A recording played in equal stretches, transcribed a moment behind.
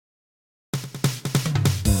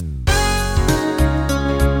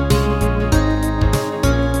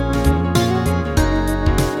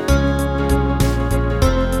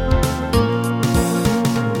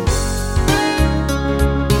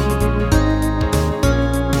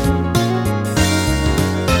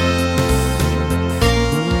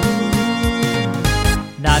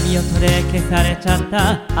されちゃった、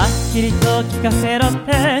はっきりと聞かせろっ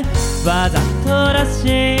てわざとらし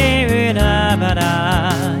い裏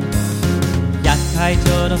話。厄介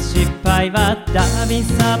上の失敗はダーウィン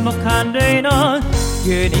さんも感類の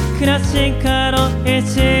ユニークな進化の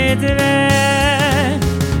礎。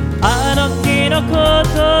あの日のこ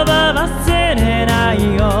とは忘れな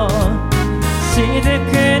いよ、雫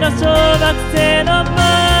の小学生の真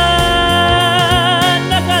ん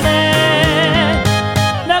中で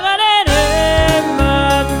流れるま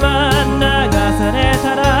んま流され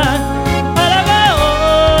たら、腹が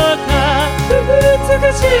おうか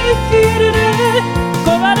美しい昼で壊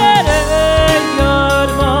れる夜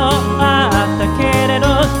もあったけれど、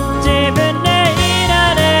自分でいら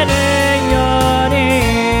れるように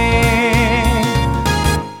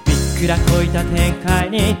びっくらこいた展開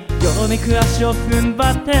によめく足を踏ん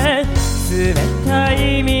張って冷た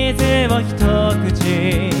い水を一口。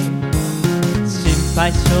心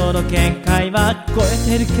配性の限界は超え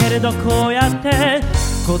てるけれど、こうやって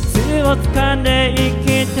コツを掴んで生き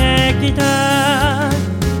てきた。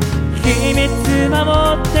秘密守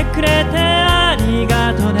ってくれてあり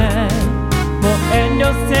がとね、もう遠慮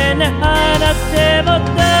せね話しても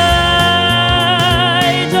大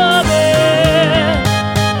丈夫。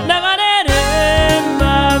流れるま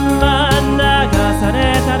んま流され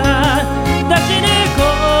たら立ちに行こ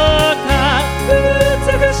うか、美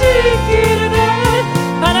しい昼で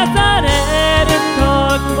離される時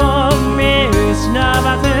も見失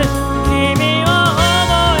わず君を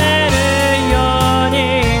思えるように。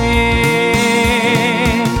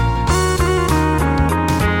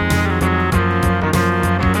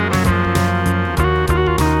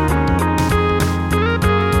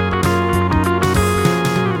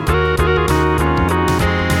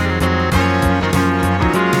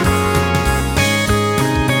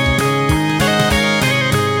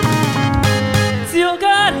強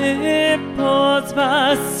がるポーズは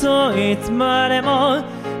そういつまでも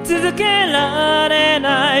続けられ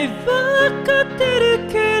ない、分かってる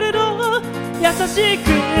けれど優しく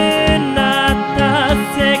なった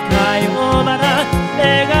世界をまだ描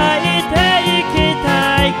いていきた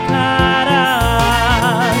いから、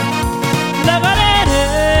流れる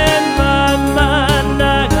まんま流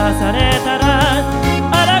されたら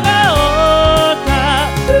抗うか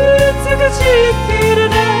美しい